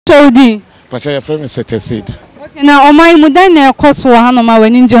Udi. But your friend is set a seed. Okay, now, on my Mudana cost for Hanoma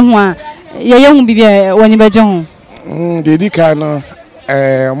when in John, your young baby when you be John. The Dicano,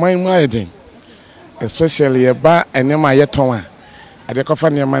 my especially a bar and near my yetoma. At the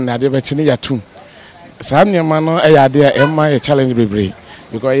coffin, your man, I did a chini too. Some your man, I idea, and my challenge be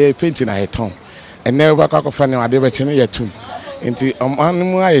because you're painting at home. And never coffin, I did a chini too. Into a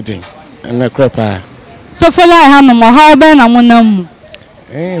man, my and a crapper. So for like Hanoma, how ben I'm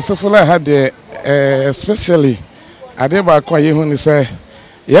so for I had the especially I did about quiet when he say,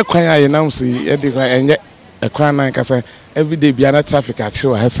 "You're quiet, you know, see, and yet a quiet like I say, every day be another traffic at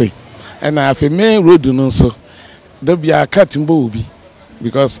show, I say, and I have a main road, you know, so there be a cutting booby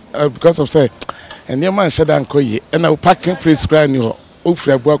because of say, and your man said, Uncle, and I'll pack and prescribe you,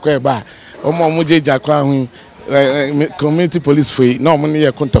 Ufra Boka bar, or Momuja Jacquin. Community police free, no money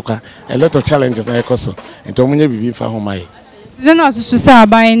a contoka, a lot of challenges na ekoso. Into money be for home mai. Then also to say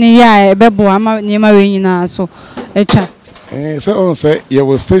by any year, bebo ama near my way na so echa. So on say you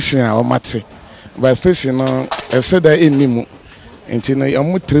will station or mati, by station I said that in Nimu. Until you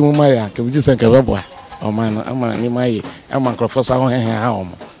mut trimumaya, can we just say bebo? Oh man, I'm a nimai, I'm a professor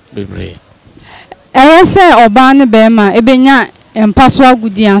home, baby. I say Obana Bema, Ebenya, and Paswa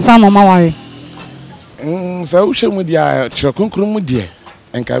Goody and Sam Mawari. So she would ya chokunkrum dear,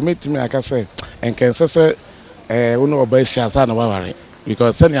 and can meet me, I can say, and can say, one of by Shazan Wawari,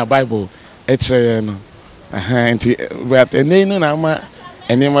 because send your Bible, and but a name nama,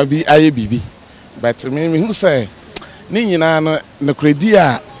 and it might be IBB. But maybe who say, Nina no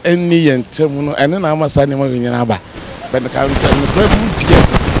credia, any and Temuno, and then I'm a son of Yanaba, but the count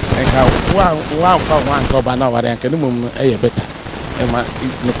and how one for one cover now, and can move a better, and my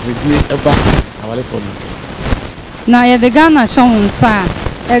no credia about. Now, you're the Ghana song, sir,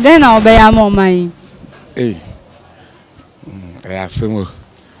 and then I'll be a more mine. Eh, I ask some.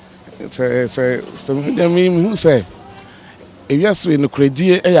 Say, who say, if you are swing the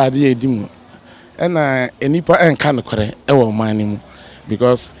credit, a idea, dim, and I any part and can't correct our money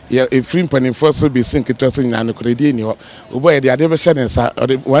because you're a free penny first will be sinking to us in an credit in your way. The other version or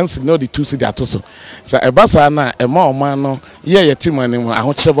once know the two city at also. So a basana, a more man, yeah, team money, I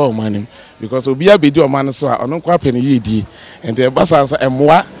want about money. Because we be a video man so I don't quite any ED and the bus and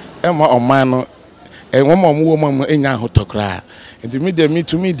more or man and one more woman in your hot cry and the media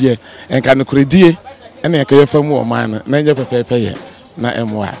to media and can credit and I can for more man, Nanja pay na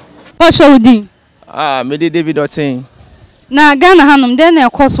M1. What shall we do? Mede David Otin. Na Ghana Hanum, then a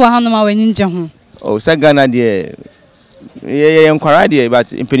course for Hanuma when in Jahon. Oh, Sagana dear. Yeah, inquiry,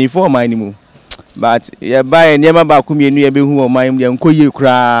 but in penny for my name. But yeah, buy never back me near who my young Koyu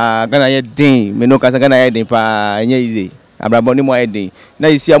cry, Gana yet day, Menoka Gana yet pa, and easy. Abraboni more day. Now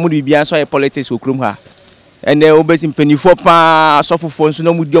you see, I would be answer politics who crum her. And they obey in penny for pa, suffer for so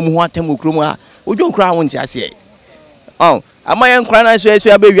no would you want them who crum her. Would you cry once I say? Oh, am I crying? I say,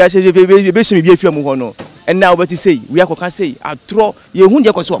 baby, I say, baby, basically be a few more. And now, what you say, we are can say, I throw you who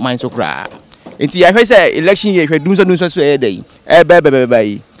you so mine so cry. Until I say election year, do so a day,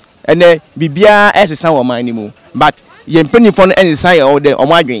 baby. And then Bibia as a sound of my anymore. But you penny for any sign all day on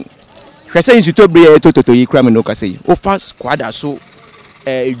my drink. She says you told me to you cram no say. Oh, fast squad so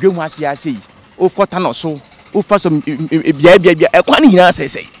you must see. Oh, for tan so. Oh, for some a quantity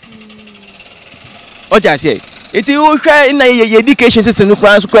say. What I say? It's you share in the education system, no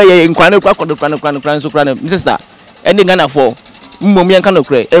crown square in crown, sister. Ending Ghana for Mummy and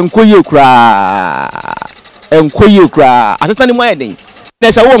Canocre, and Koyu cry, assistant wedding.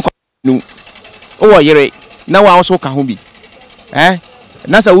 There's a one. Oh, you're now I also can be.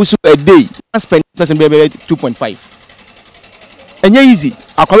 That's a day. I spend 2.5. And easy.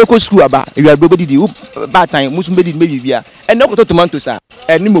 I can school about you are nobody bad time, Muslim maybe beer. And no tomatoes are.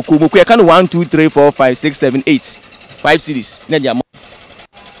 And Nimuku, I can 1, 2, 3, 4, 5, 6, 7, 8. 5 cities. Yet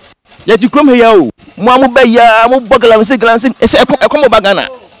you come here, Mamu Baya, Mubagala, and say, glancing, a come bagana.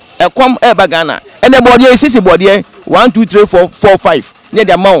 A come a bagana. And the body is a body 1, 2, 3, 4, 4, 5. Near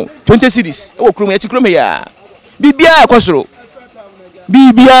the amount 20 cities. Oh, Crumia, Bibia Quasro.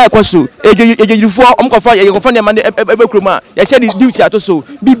 Bibia Quasro. For Uncle Fire, you can find a man ever cruma. I said it duty at also.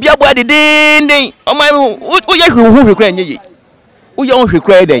 Bibia body day. Oh, my, what you require ye? Who you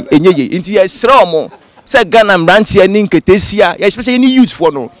require day, and ye, into a stromo. Said Ghana, Branty, and Ninketesia, especially any use for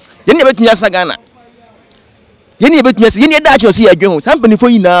no. You never to Yasagana. You never to Yas, you need that you see a Jones. Something for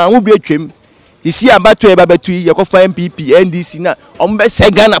you now, won't break him. You see about 2 you go find MPP, NDC na.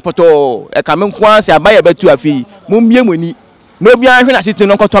 Say Ghana poto. I come once I buy a bet to a fee. Mummy money. No be I sit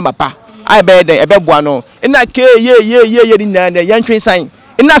no to papa. I bet a bebuano. And that ye in the young train sign.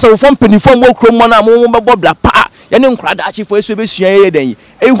 And that's a phone penny from more chromona, more black pa. yɛne nkora da akyefo eso be sua yɛ den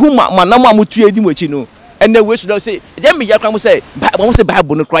ehu manam amutu edi mochi no and then we should say dem me yakra mo say Bible say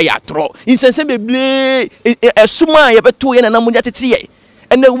Bible no cry atro insense beble esuma ye beto ye nanam ya tete ye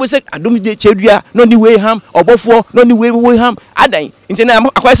and then we say adom de chedua no ni we ham obofo no ni we ham adan nti na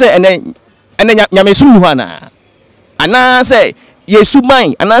akwa say and then nyame sum hu ana say yesu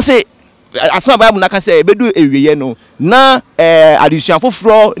man ana say asma Bible na ka say bedu ewiye no na adisuan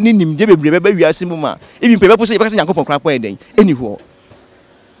foforo ni nimje bebre be wiase mu ma even pepe say be ka say yankopon kra kwa eden eniho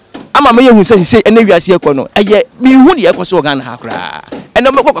ama me yehu say ene wiase ekọ no eye mi hu de ekọ so Ghana ha kra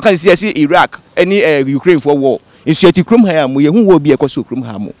ene me kwa kan say Iraq any Ukraine for war insuati krom ha mu yehu wo bi ekọ so krom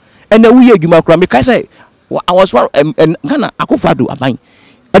ha mu ene wo ye adwuma kra me ka say I was Ghana akofado aban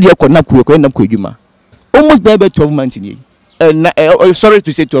ade ekọ na kuro na kọ adwuma almost by 12 months in sorry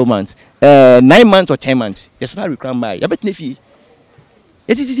to say 12 months 9 months or 10 months yes na recram by ya bet nefi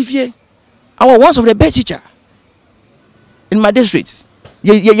fie our one of the best teacher in my district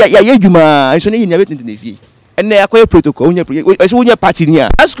ya juma so ne ya bet nefi and na akoy protocol unya party ni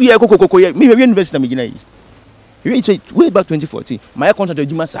ask you kokoko me university na me gina yi way back 2014 my contract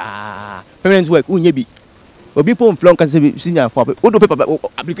juma sa permanent work unya bi obi pon flon kan say senior for odo paper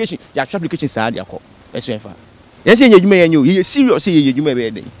application ya application sa dia ko eso enfa yes ye juma yanyo ye serious ye juma be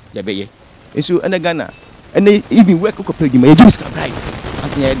den ya be ye eso ene Ghana ene even work ko pe juma ye juma ska bribe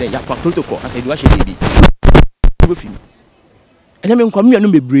ante den ya protocol ante do a she bi go film ene me nkwam nuanu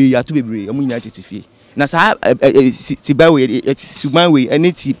bebre ya to bebre amu nyina titifie na sa tibawe sumanwe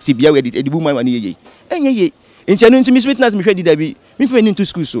ene tibia we edibu man wane ye enye ye enche no ntumi sweetness me hwedi da bi me fe ni to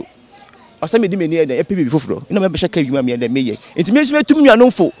school so asame di me ni eden epe bi foforo ina me be shaka adwuma me eden meye enti me tum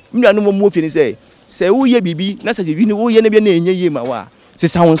nuanu fo nuanu mo ofie ni say wo ye bibi na say bibi ni wo ye na bia na enye ye ma wa se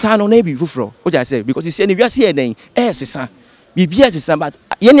sa wonsa no na bibi foforo o ja say because se ni wiase eden sesa bibi sesa but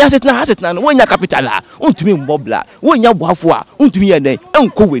ye ni asetna no wonya capital a untumi mbobla wonya boafo a untumi ye eden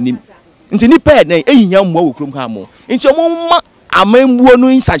enko wanim nti ni pa eden eyinya mmo wo krom ha mo nti omo ma amambuo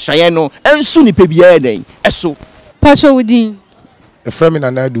no insahye no ensu ni pa bia eden eso Pacho Udin efremi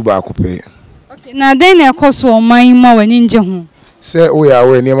na duba akope okay na den na ekoso oman mu wani nje ho say oya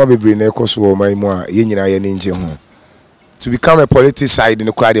we niam bebre na ekoso oman mu a ye nyina ye nje ho to become a politics side in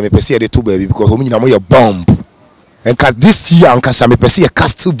the crowd me pese dey to baby because omo nyina mo ye bomb and cause this year and cause me pese ye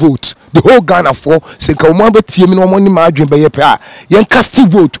cast vote the whole Ghana for say ka omo betie me no omo ni ma adwen be ye pe a ye cast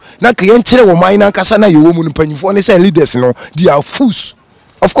vote na ka ye nkire oman na kasa na ye wo mu mpanyifo ne say leaders no they are fools.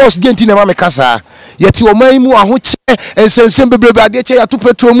 Of course, genti na mama kasa. Yeti oman mu ahoche ensensem bebrebe ade che ya to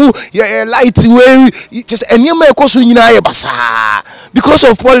petrol mu light way just enema ekoso nyina ye basa because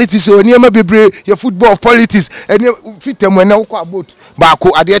of politics enema bebre your football of politics ene fitem na ukọ about baako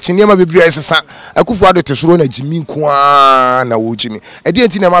ade che enema bebre esesa akufu ado tesoro na jimi nko na wo jimi ade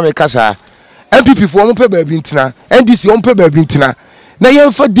enti na mama kasa MPP for mo pe ba bi ntina NDC mo pe ba bi ntina na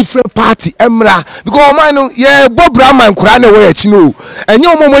ye for different party emra because man no ye bobra man kura na we achi no enye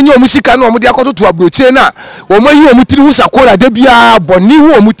omomonye omusika na omode akototo abrochie na omoyi omutiri hu sakora de bia boni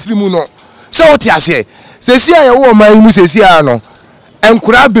hu omutiri mu no so what ya say sesi ya wo man mu sesi ya no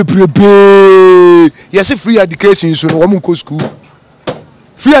enkura bebrebe ye se free education so no wo nko school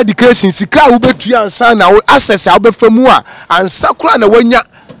free education sika wo betu ansa na access a wo befamu a ansa kura na wanya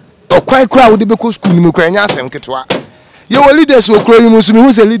okwan kura wo de beko school ni mu kura nya asem ketwa ye wo leaders okro yi musu me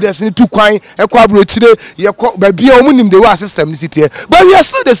hu se leaders ni tu kwan ekọ abrochire ye ko ba bia o munim the way system ni sitie but we are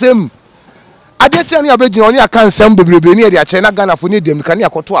still the same adetia ni abegina oni aka nsem bebrebe ni e de ache na Ghana fo ni dem kan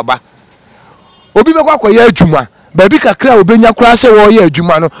akoto aba obi be kwa akoya adwuma ba bi kakra obenya kura se wo ye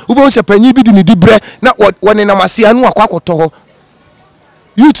adwuma no wo se panyi bi di ni dibre na woni na mase anu akoto ho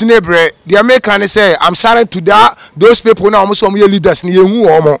youth nebre the American say I'm sorry to that those people na omo so omo ye leaders ni ye hu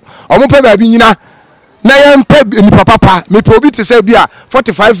omo pe ba bi nyina na yempe ni papa me pe obi te say bia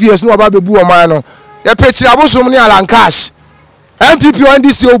 45 years no aba bebu o man no ye pe kira bosom ni alankash MPP on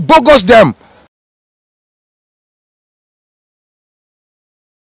this you bogus them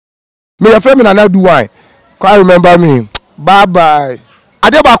me your friend na do why quite remember me bye bye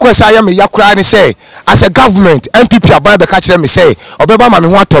adeba kwesa ya me yakura ni say as a government MPP aban be ka kire me say obeba ma me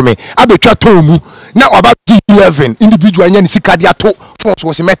ho atome abetwa ton mu na oba 11 individual nya ni sika dia to force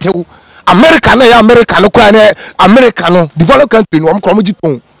was metew America na ya America no kwa na America no developed country no am kro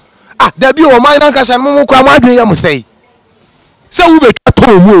giton there be o man na kasa no mo kwa mo adwen ya mo say we be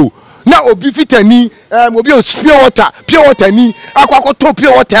twa mu na obi fitani obi o pure water ni akwa to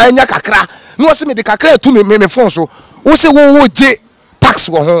pure water anya kakra no se me de kakra tu me phone so wo se wo je tax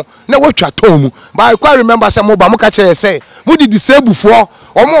wo ho na wo twa ton mu but I quite remember say mo ba mo ka che say mo di disable for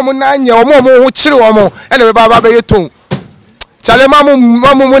omo na anya omo ho kire omo e na be ba ye ton chale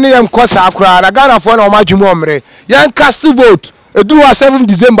mamu ni yam kosa akura na Ghana for na omadwumu omre yan cast vote edu 7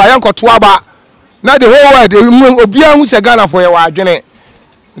 December yan koto aba na the whole world obia hu se Ghana for ye wa adwene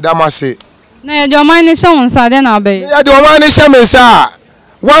damase na ye de oman ni hye wonsa de na be ye de oman ni hye mensa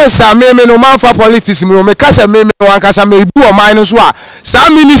once me no man for politics me kasa me no ankasa me du oman no so a sa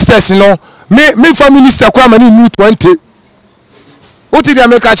ministers no me for minister kwa mani new 20 uti dia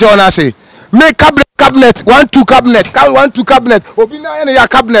me ka che ona say me cabinet 1-2 cabinet 1-2 cabinet obi na ye ya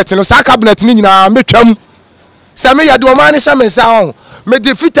cabinet no sa cabinet ni nyina metwam sa me ya de oman ni hye mensa on me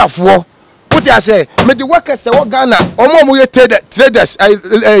defeat afo uti ase me the workers e wo Ghana omo ye traders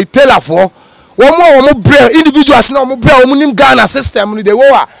tailor for omo bre individuals na omo bre omo nim Ghana system ni de wo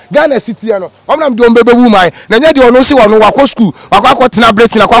a Ghana city no omo na de ombebe woman na nya de ono si wono wako school wako tena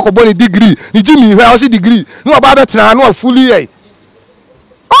break na kwako boni degree ni jimi hwe o si degree no ba betena na fully eh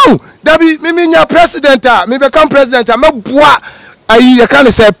oh dabi me nya president me become president me boa ayi ye kan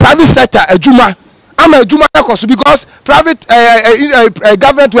say private sector adwuma ama adwuma na koso because private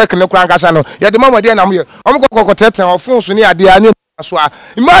government work no kran kasa no ye de mama de na mo ye omo kokko teten ofun so ni ade ani so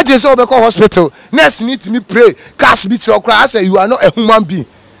imagine say obeko hospital nurse need me pray cast be to cry say you are not a human being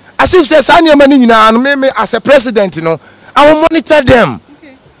as if say sanya mani nyina no me as a president no I will monitor them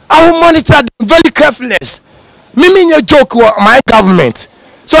I will monitor them very carefulness me nya joke my government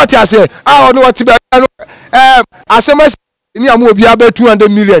so I say I know what to be asema ni amu obi aba 200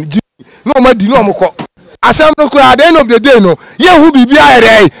 million no ma di no mko asem no at the end of the day no ye hu bibia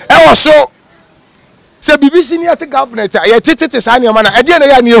ere e wo so se BBC ni at government ye titete sa ne ma na e de na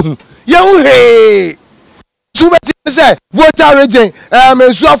ya ne ehu ye hu he subeti se voter region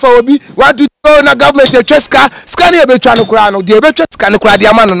mensu afa obi want to go na government e tweska scan e betwa no kura no de e betwa scan kura de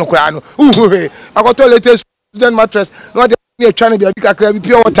ama no kura no hu he akoto latest student mattress no de e twa no bia bi kakra bi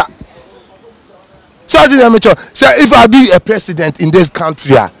pure water. So if I be a president in this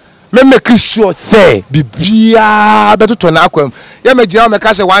country, me make sure say bibia beto to na akwam. Ya me jira me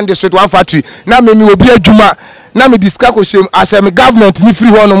ka say one district one factory. Na me obi adwuma, na me discuss ko shame as a government ni free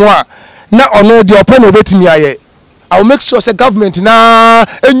hono mo a. Na ono de open obetimi aye. I will make sure say government na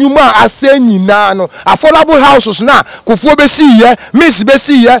enyuma asenyi na no affordable houses na kofuo be si ye miss be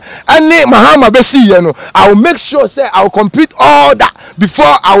si ye ani mahama be si ye no I will make sure say I will complete all that before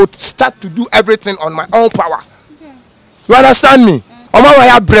I would start to do everything on my own power. Okay. You understand me? Oma wa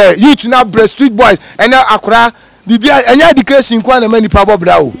ya bre youth na bre street boys and akura bibia enya education kwa na mani pabo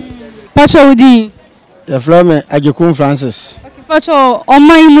bra o. Pacho udi ya flame Ajekun Francis. Okay pacho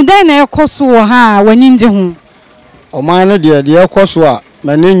oman mudan na ekoso ha wani nje hu. Oman no de ekoso a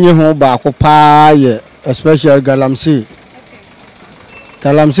mani nyi hu ba ko pa ye especially galamsey.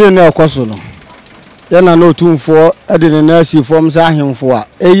 Galamsey na ekoso no. Ya na no tumfo ade ne na si fom sa ahemfo a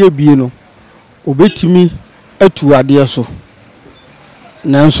eye bie no obetimi atu ade so.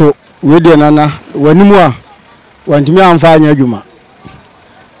 Nanso we de nana wanimu a wantimi amfa anya adwuma.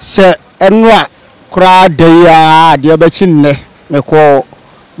 Se enwa kra de ya de be chinne me ko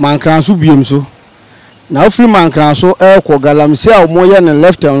mankranso biem so. Na ofri mankranso ko galamsey a mo ye ne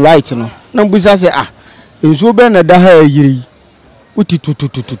left and right no. Na mbusa se enso be na da ha yiri. Uti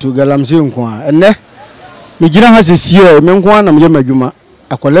tutututu galamsey nko a enne me gina ha sesie me nko a na me madwuma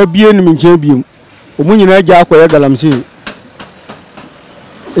akola bie ni me nche biem. Omunyina agya akoya galamsey.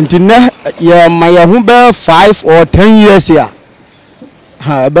 Intine ya maya hu be 5 or 10 years ya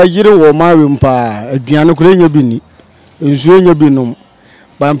ha ba jire wo ma wempa aduane kure nya bi ni ensuo nya bi no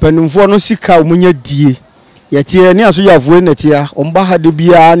ba mpanimfo no sika omunya die ya tie ni aso yafo na tia omba ha de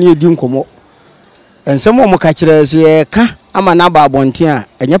bia na edi nkomo ensem o muka kire se ka ama na ba abonten a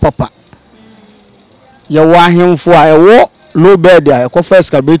enye papa ya wa ahemfo a ewo low bed a ko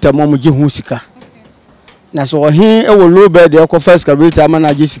first carburetor mo muje hu sika na so hin e wo low bed e ko first carburetor ama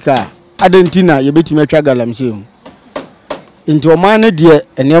na gisika adentina ye betime atwa galamsey nti o man ne de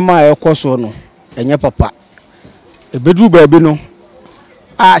enema e koso no enye papa ebedu baabi no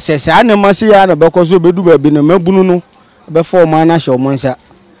a sese anema se ya na bekoso ebedu baabi no mabunu no be for man na hye o monsa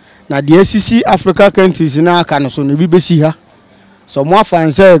na de asisi Africa countries na aka no so no bi besi ha so mo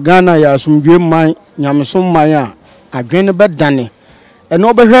afanse Ghana ya asumdwe man nyamsom man a adwene bedane eno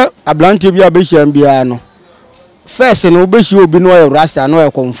obehwe ablante bi abehyan bia no first no obeshi obi no e rasta no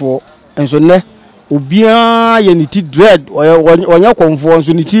e konfo enso ne obia ye niti dread onya konfo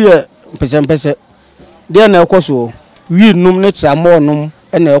enso niti ye pese de na ekoso wi num ne tramo num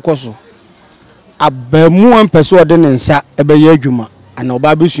e na ekoso abamu ampese ode ne nsa e be ye adwuma ana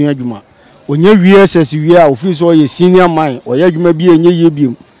oba besu adwuma onye wi ss wi a office o ye senior man o ye adwuma bi enye ye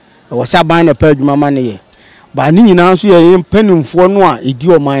biem e wo saban na pa adwuma man ye ba ni nyina so ye mpanimfo no a edi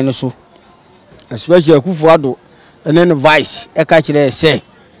o man no so especially Akufo-Addo ene ne vice e ka kire se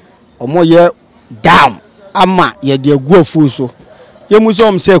omo ye dam ama ye de agu afu so ye mu so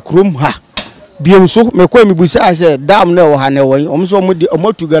om se krom ha biem so me ko mi busa se dam na wo ha na wo om so om de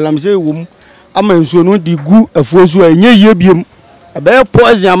omatu galam se wum ama nsuo no di gu afu so enye ye biem ebe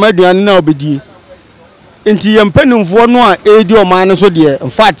poison amaduane na obedi enti ye mpanimfo no a edi oman so de in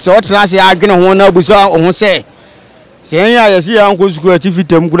fact se otra se adwene ho na busa ho se ya yesi ya nko school ati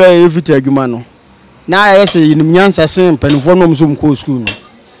fitam kura ye fita adwuma no na ya se yinim nyansa sen mpanimfo no mso mko school no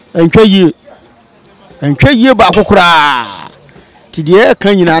entwa ye ba kokura ti de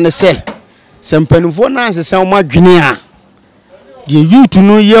kan nyina ne se mpanimfo na ansese o madwene a de youth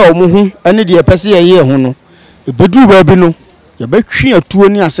no ye omo ho ene de pese ye ho no ebedu ba bi no ye betwe atuo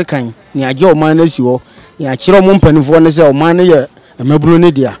ni asekan ni age oman na si ho ya kire mo mpanimfo ne se oman ne ye emaburo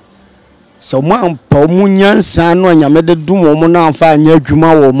ne dia so man pa mu nyansa no anyame de dum mo na amfa anya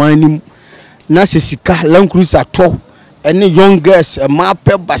adwuma wo manim na sesika lankrusa to ene young girls ma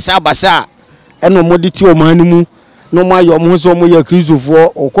pe basa eno moditi o manimu no ma yo mo so mo ya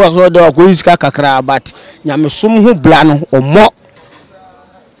kristofo okọ so de akoyisika kakra but nyame som ho bla no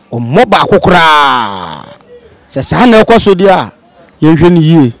omo ba kokra se sa na ekoso dia ye hwe ni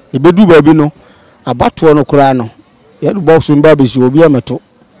yie ebedu ba bi no abato no kra no ye do box mba be si obi ameto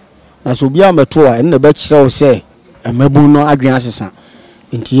na so bia meto a enne be kire wo se amabu no adwen asesa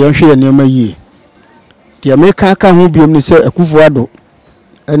enti ye hwe ne ma yie ti ameka ka ho biom ni se akufo ado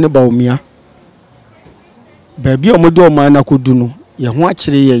ene ba omia ba bia omode oman na kodu no ye ho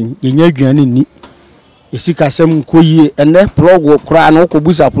akire ye nya adwan ni esika sem koyie enne plug kra no ko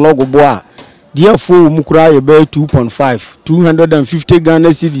busa plug bo a dia fo mu kra ye be 2.5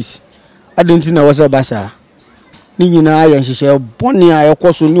 Ghana cedis adenti na wasa basa ni nyina ya nhihye boni a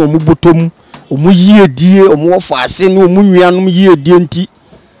yekoso ni omu botom omu yiedie omu ofaase ni omu nwianom yiedie nti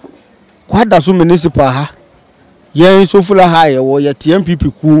kwada so municipal ha yen sofula ha ye wo ye TMPP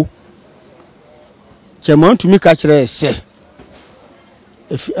ku chairman tumi ka kire se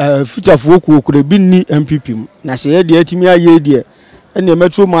fitafo ku okure bi ni MPP na se ye de atimi aye de ene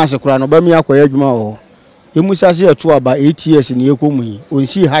metro mass kura no ba mi akoya adwuma ho yemusa se eto aba 8 years ni yekomu yi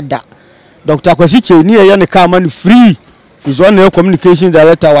onsi hada Dr. Kwasiche ni ye ne ka man free is on the communication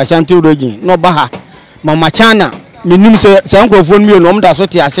director wa Chanti Region no baha mama chana menim se nkrofo mi no mda so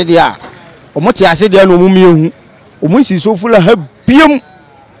te ase de a omote ase de no mum yehu omunsi so fula ha biem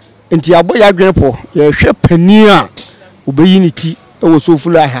enti aboya adwene po ye hwe pani a obeyi ni ti e wo so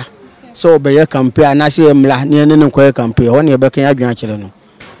fula ha so obeye campaign na se emla ne ne nkoye campaign ho ne be kan adwene akire no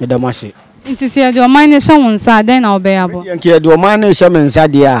medamase enti se de o man ne hye wonsa den na obeya bo nke de o man ne hye mensa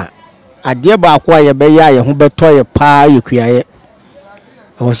de a ade ba akwa ye be ya ye ho beto ye pa ye kuaye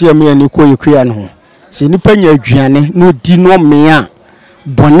o se me ni ko ye kua no se ni panya aduane no di no me a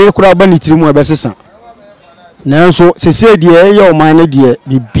bone kura ba ni tirimu e be sesa nanso se se de ye o man ne de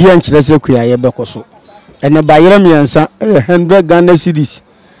bibia nkire se kuaye be koso ene ba yere miensa 100 Ghana cedis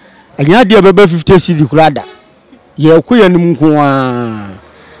anya de be 50 cedi kura da ye kuya ni nko a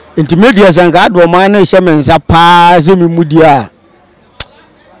intermediate zanga do man ne hye mensa pa se mi mudi a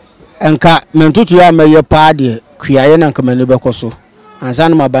enka mentutu ya meye pa de kuaye na nka mane bekoso ansa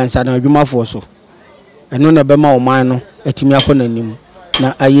na mabansa na adwumafo so eno na be ma oman no atimi akona nim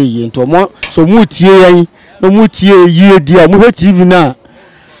na ayeye nto mo so mu tie yan no mu tie yie dia mu he TV na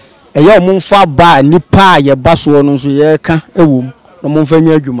eya mo mfa ba ni pa ye baso no so ye ka ewom no mo mfa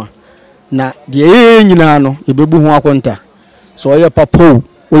nya adwuma na de ye nyina no ye bebu ho akonta so ye papo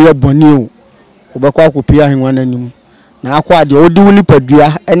o ye boniu obekwa akopia henwa na nim na akwa de odi woni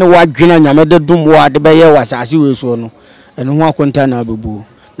padua ene wadwena nyame de dum wa de be ye wasase we so no ene ho akonta na bebu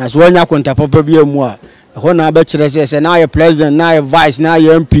na so anya akonta papa bi amu a ho na be kire se na ye president na ye vice na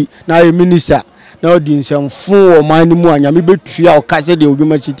ye MP na ye minister na odi nsemfo o man mu anyame betua o kase de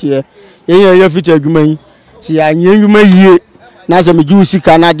odwuma chitie ye fita adwuma yi si ya nyedwuma yie na se me ju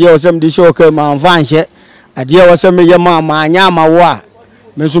sika na de o se me de show ka ma mfa nhye ade o se me ye ma anya ma wo a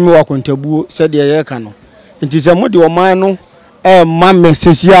me so me wa kontabuo se de ye ka no nti se mo de o man no ma me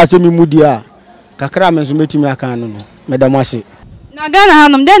sesia se me mudi a kakra me so metimi aka no medamase na Ghana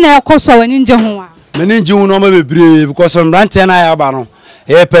hanom de na ekoso wani nje ho a meni nje hu no ma bebre because mbrante na ya ba no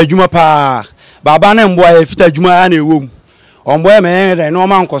e pa adwuma pa baba na mbo ya fita adwuma na ewom ombo ya me de no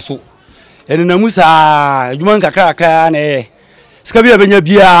ma nkoso ene na musa adwuma kakra na e sika bia benya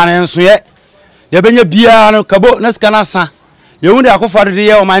bia na nso ye de benya bia no kabo na sika na sa ye hu de akofo de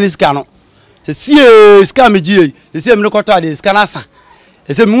ye o man sika no se sie sika megie se sie me koto ade sika na sa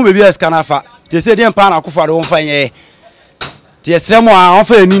se me hu be bia sika na fa se sie de mpa na akofo de won fa ye ti esremo a on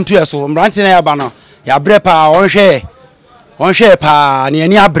fa ani ntu eso mbrante na ya ba no ya bre pa on hwe pa ne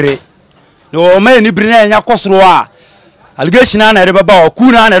ani abre no o ma ni bre na nya kosoro a allegation na ere baba o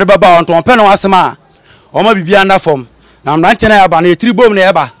ku na ere baba on ton pe no asema o ma bibia na form na mrante na ya ba na etiri bom na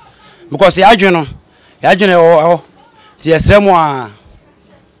ya ba because ya adwene o ti esremo a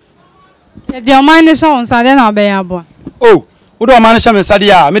de o man ne so nsa de na be ya bo oh wo do man sha me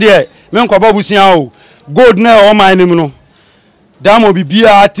sade a me de me nkoba busia o gold na o man nim no damo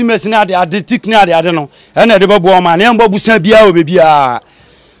bibia times na ade tik na ade no e na ere babo o man na mbo busia bia o bibia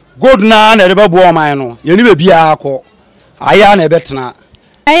gold na ere babo o man no ye ni bibia akọ aya na ebetena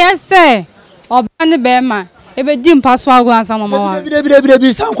say oba ne be ma ebe di mpaso ago ansa mama wa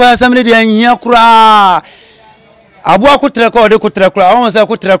bi san kwa samre de anhia kura abu akotre ko de kotre kura won say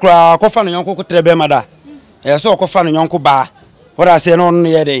kotre kura ko fa no yonko kotre be mada so ko fa no yonko ba ora say no no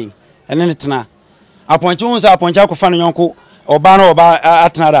ye den ene ne tena aponche won say aponche ko fa no yonko oba na oba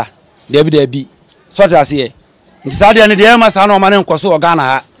atena da de bi so ta say nti sa de ne de ma sa no ma ne nkoso Ghana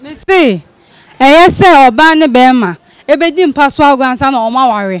ha me say say oba ne be ma ebe di mpaso ago ansa na o ma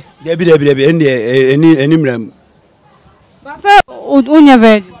ware de bi eni mram ba say unya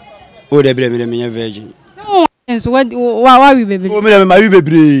virgin o de bi me virgin so wa wi bebe o me ma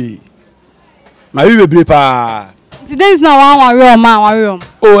wi bebre pa today is now one ware o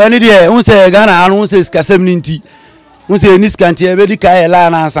o eni de un say Ghana anu un say skasem ni nti un say ni skanti e be di kai la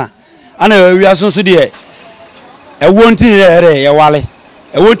na ansa ana wi asunsu de e wonti ere ye wale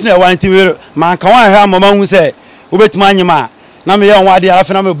e wonti na wanti man kan wa ha mama un say obetima anyima na me ye on wade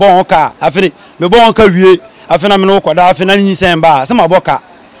afi na me bon ka afi me bon ka wie afi na me no koda afi na nyi sen ba se ma boka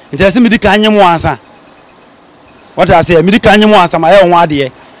nti ase me di kan anyimo ansa what I say me di kan anyimo ansa ma ye on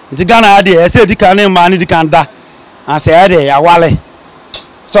wade nti Ghana ade e se di kan ne ma ne di kan da ansa ya de ya wale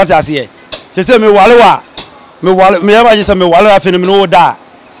so what I say se me wale wa me ya ba je se me wale afi na me no da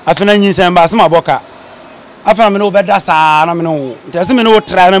afi na nyi sen ba se ma boka afi na me no be da sa na me no nti ase me no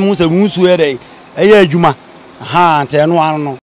try na mu se mu su e de e ye adwuma ha te no ano